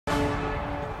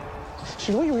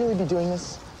Should we really be doing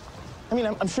this? I mean,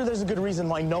 I'm sure there's a good reason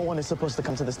why no one is supposed to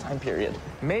come to this time period.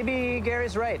 Maybe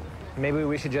Gary's right. Maybe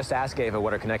we should just ask Ava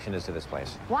what her connection is to this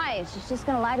place. Why? She's just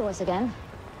gonna lie to us again.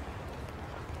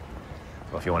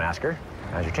 Well, if you want to ask her,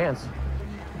 now's your chance.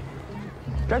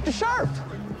 Dr. Sharp!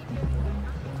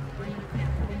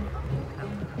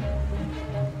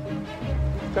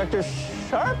 Dr.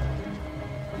 Sharp?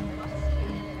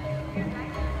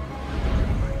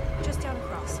 Just down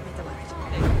across, make the left.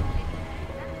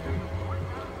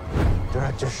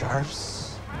 Dr.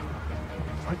 Sharp's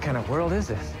What kind of world is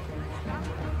this?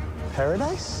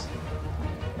 paradise?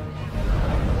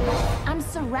 I'm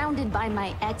surrounded by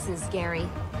my exes, Gary.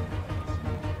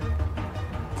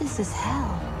 This is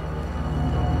hell.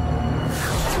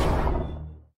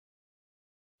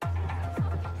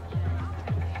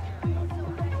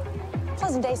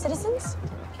 Pleasant day, citizens.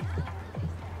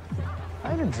 I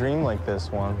had a dream like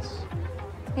this once.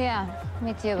 Yeah,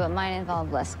 me too, but mine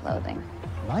involved less clothing.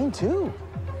 Mine too.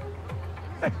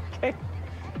 Okay.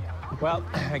 Well,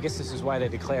 I guess this is why they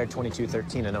declared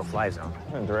 2213 a no-fly zone.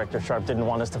 And Director Sharp didn't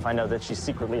want us to find out that she's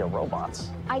secretly a robot.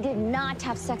 I did not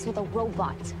have sex with a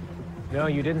robot. No,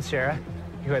 you didn't, Sarah.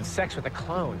 You had sex with a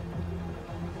clone.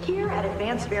 Here at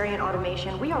Advanced Variant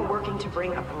Automation, we are working to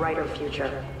bring a brighter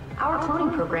future. Our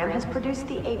cloning program has produced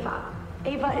the Ava.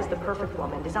 Ava is the perfect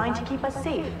woman designed to keep us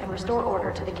safe and restore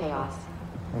order to the chaos.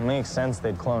 It makes sense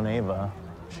they'd clone Ava.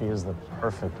 She is the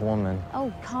perfect woman.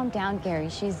 Oh, calm down, Gary.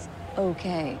 She's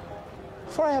okay.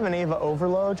 Before I have an Ava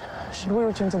overload, should we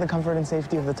return to the comfort and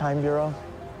safety of the Time Bureau?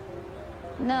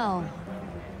 No.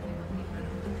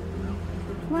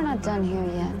 We're not done here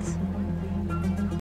yet.